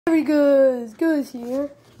Very good. Goose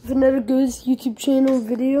here with another Goose YouTube channel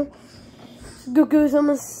video. Good Goose, I'm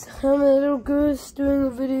a little goose doing a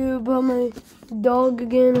video about my dog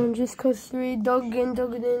again on Just Cause 3. Dog again,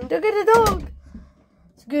 dog again, dog at a dog.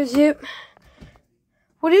 It's Goose here.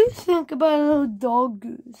 What do you think about a little dog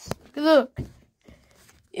Goose? Look,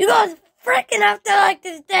 you guys freaking have to like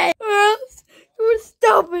this day, or else you were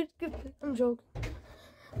stupid. I'm joking.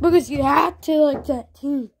 Because you have to like that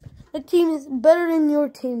team. That team is better than your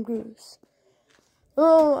team, Goose.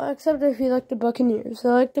 Oh, except if you like the Buccaneers.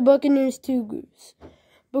 I like the Buccaneers too, Goose.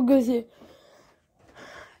 Because we're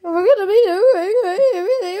gonna be doing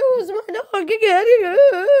everything with my dog again.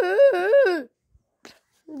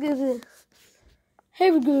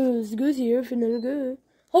 Hey, Goose. Goose here for another good.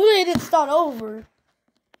 Hopefully it didn't start over.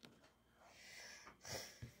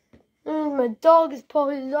 My dog is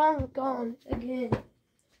probably long gone again.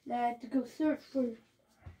 Now I have to go search for him.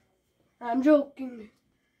 I'm joking.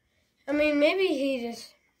 I mean, maybe he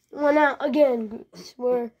just went out again, Goose,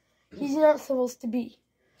 where he's not supposed to be.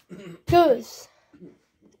 Goose.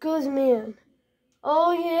 Goose, man.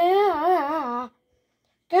 Oh, yeah.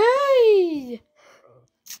 Guys.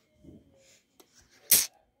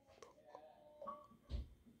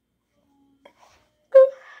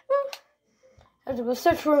 I have to go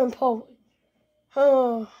search for him, probably.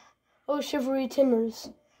 Oh, shivery timbers.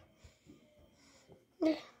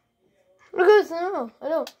 Goose, no, I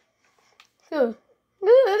don't. Good.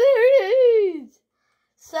 There it is.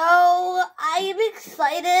 So, I am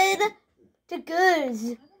excited to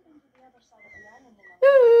Goose.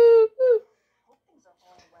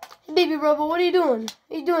 Baby Rebel, what are you doing? What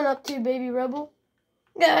are you doing up to, Baby Rebel?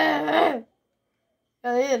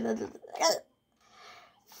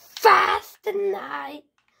 Fast tonight.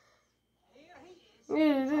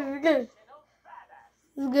 Good. Good.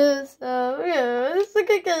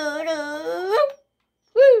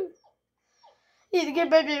 Woo. You need to get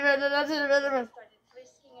baby ready. That's it. Look at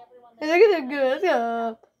the good.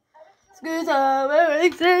 It's good.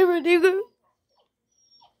 Everything's pretty good.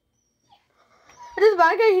 This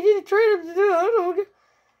bad guy, you need to train him to do it. I don't know.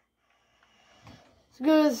 It's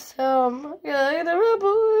good. Yeah, the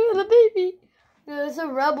rebel, the baby. Yeah, it's a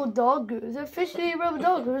rebel dog goose. It's officially a rebel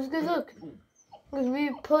dog goose. Because look. Because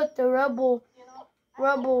we put the rebel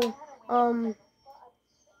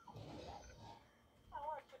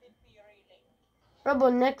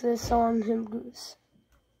necklace on him, Goose.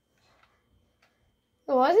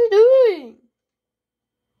 What is he doing?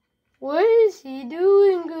 What is he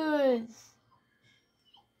doing, Goose?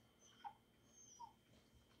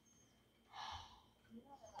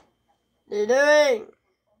 What are you doing?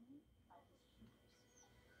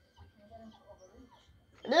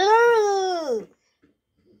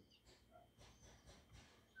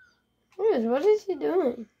 What is he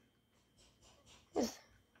doing?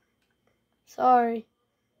 Sorry.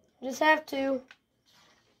 Just have to.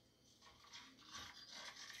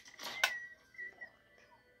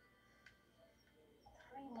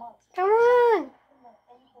 Come on!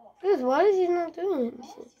 Because why is he not doing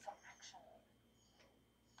anything?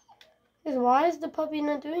 Because why is the puppy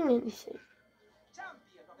not doing anything?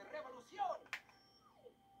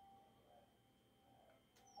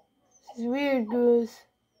 This is weird, Goose.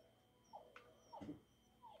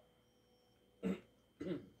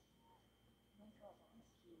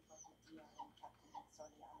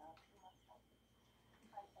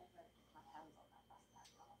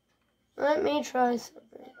 Let me try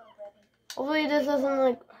something. Hopefully this doesn't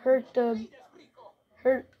like hurt the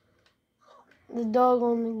dog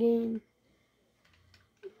on the game.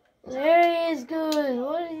 There he is, Goose.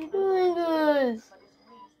 What are you doing, Goose?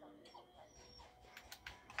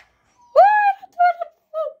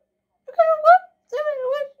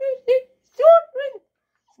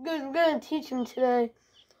 Good. We're gonna teach him today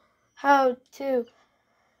how to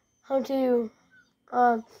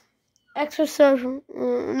exercise.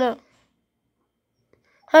 No.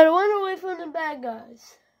 How to run away from the bad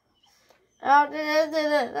guys. Good.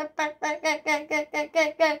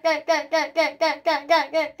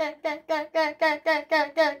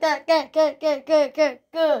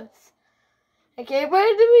 Okay,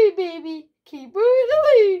 run to me, baby. Keep running to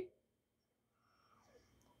me.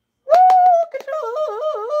 Woo! Good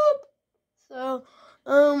job. So,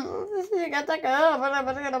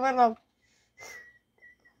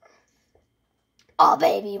 oh,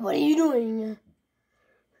 baby, what are you doing?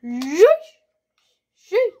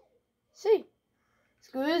 See,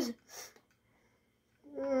 excuse.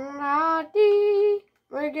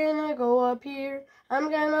 We're gonna go up here. I'm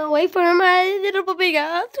gonna wait for my little puppy,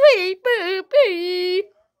 sweet puppy.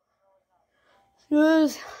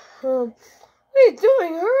 Excuse. What are you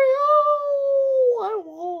doing? Hurry up! I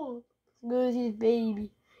won't. goes, he's a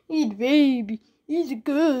baby. He's a baby. He's a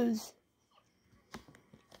goose.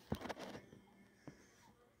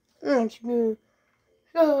 That's good.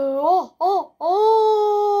 Oh!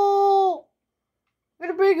 I'm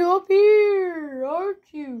gonna bring you up here, aren't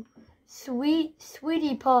you?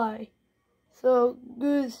 Sweetie pie. So,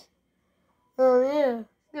 goose. Oh, yeah.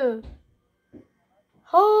 Good.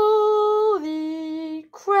 Holy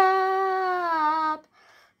crap!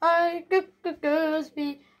 I goose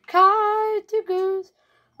be kind to goose.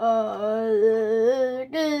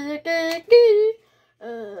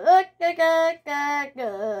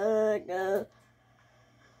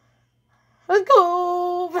 Let's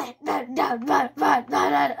go!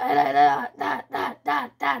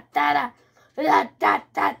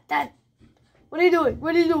 What are you doing?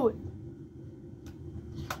 What are you doing?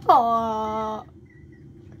 Aww.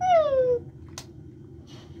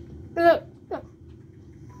 Look.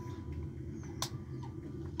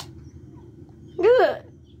 Good.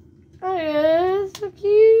 Oh, yeah, so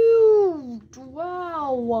cute.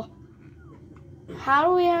 Wow. How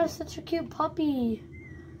do we have such a cute puppy?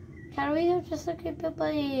 How do we have just a cute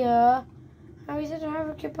puppy? How do we have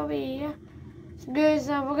a cute puppy? So good, we're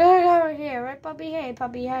gonna go over here, right, puppy? Hey,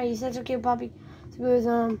 puppy, hey, you're such a cute puppy. So good,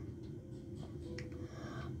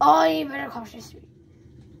 oh, you better cross the street.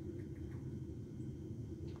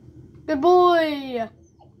 Good boy.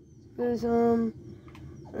 Because we're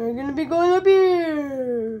gonna be going up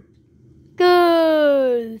here.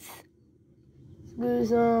 Good.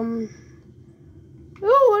 Because oh, what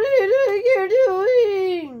are you doing here?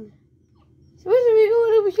 Supposed to be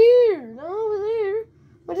going over here, not over there.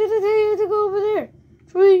 What did I tell you to go over there?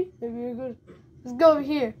 Tree. Maybe you're good. Let's go over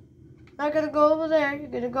here. You're not gonna go over there. You're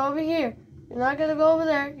gonna go over here. You're not gonna go over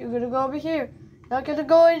there. You're gonna go over here. You're not gonna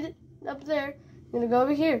go up there. You're gonna go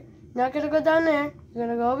over here. You're not gonna go down there. You're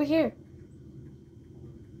gonna go over here.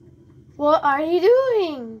 What are you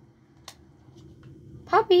doing?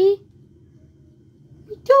 Puppy?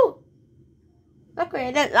 Me too. Look,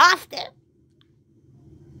 I just lost it.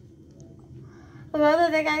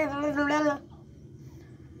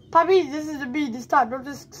 Puppy, this is the beat this time. Don't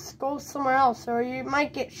just go somewhere else or you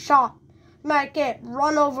might get shot. You might get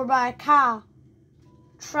run over by a car,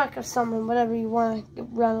 truck or something, whatever you want to get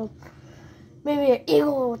run over. Maybe an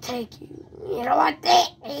eagle will take you. You know what?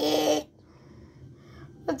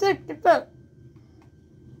 Let's take the boat.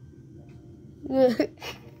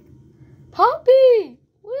 Puppy,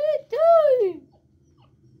 what are you doing?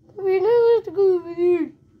 Puppy, now let's go over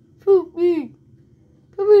here. Puppy,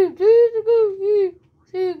 let's go over here.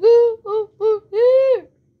 Say go over here.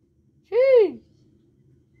 Jeez.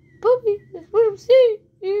 Puppy, that's what I'm saying.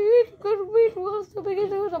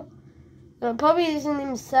 Puppy isn't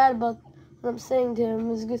even sad about what I'm saying to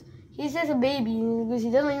him. It's because he's just a baby. Because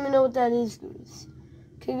he doesn't even know what that is, Goose.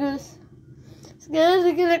 Okay, Goose. So Goose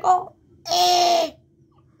is like, oh,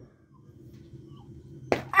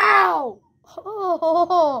 ow!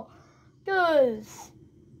 Oh, Goose.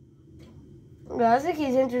 I think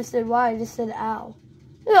he's interested why I just said ow.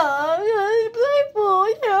 Yeah, it's playful.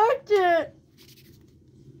 You heard it.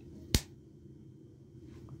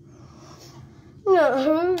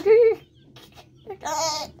 No.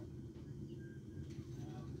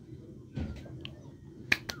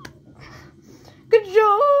 Good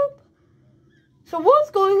job. So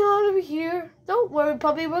what's going on over here? Don't worry,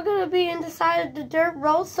 puppy. We're gonna be inside of the dirt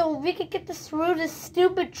road so we can get through this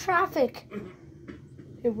stupid traffic.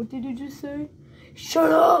 Hey, what did you just say?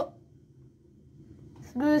 Shut up.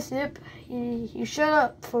 Good, Sip. You shut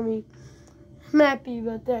up for me. I'm happy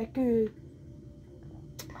about that. Good.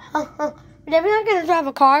 We're definitely not gonna drive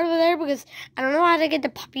a car over there because I don't know how to get the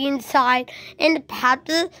puppy inside. And the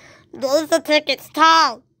puppy, those are tickets,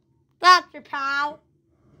 Tom. That's your pal.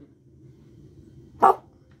 Oh.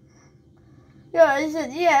 Yeah, I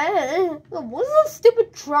said, yeah. What's that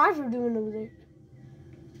stupid driver doing over there?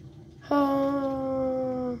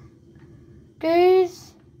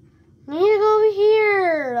 Guys, need to go over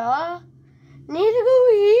here, Need to go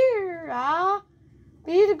over here,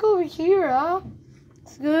 Need to go over here,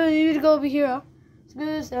 It's good, you need to go over here, It's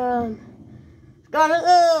good, got it,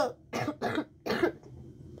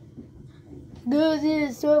 Good,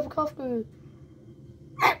 yeah, so have a cough, good.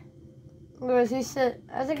 Good, he said,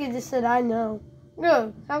 I think he just said, I know.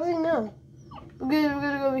 Good, how does he know? Good, we're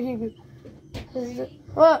gonna go over here, good.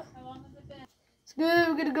 What? It's good,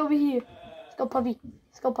 we're gonna go over here. Let's go, puppy.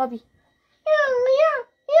 Let's go, puppy. Yeah.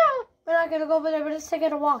 We're not gonna go over there, we're just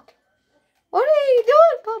taking a walk. What are you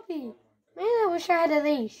doing, puppy? Man, I wish I had a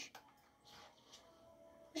leash.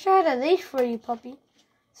 Wish I had a leash for you, puppy.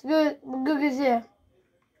 It's good. Good as here.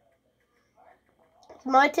 It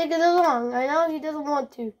might take it along. I know he doesn't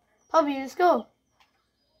want to, Puppy, let's go.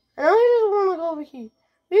 And I just want to go over here.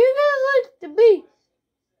 Where you guys like to be?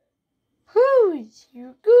 Who is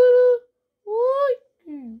you gonna want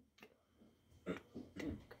you?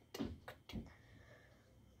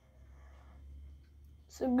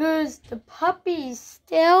 So goes the puppy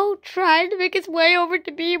still trying to make its way over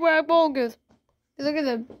to me where I'm all goes. Look at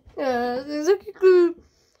them. Look at good.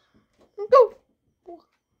 Go.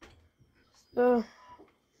 So,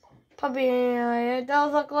 puppy, it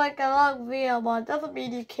does look like a long video, but it doesn't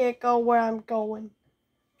mean you can't go where I'm going.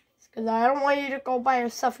 Because I don't want you to go by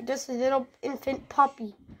yourself. You're just a little infant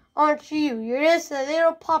puppy. Aren't you? You're just a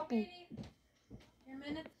little puppy.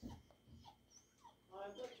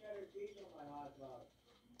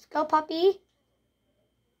 Let's go, puppy.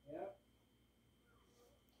 Yep.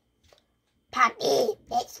 Puppy,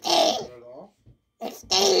 let's stay. Let's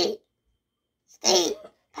stay. Stay.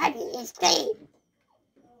 Puppy, let's stay.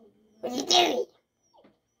 What are you doing?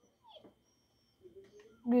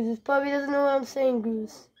 Goose, this puppy doesn't know what I'm saying,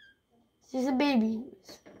 Goose. She's a baby.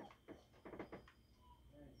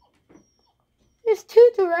 There's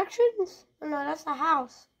two directions. Oh no, that's the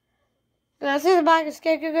house. Let's see the back of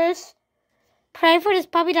Scarecrow Goose. Pray for this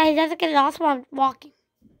puppy that he doesn't get lost while I'm walking.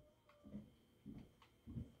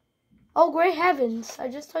 Oh, great heavens. I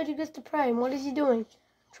just told you guys to pray. And what is he doing?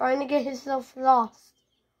 Trying to get himself lost.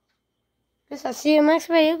 Guess I'll see you next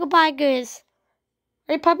video. Goodbye, Goose.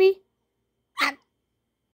 Right, puppy?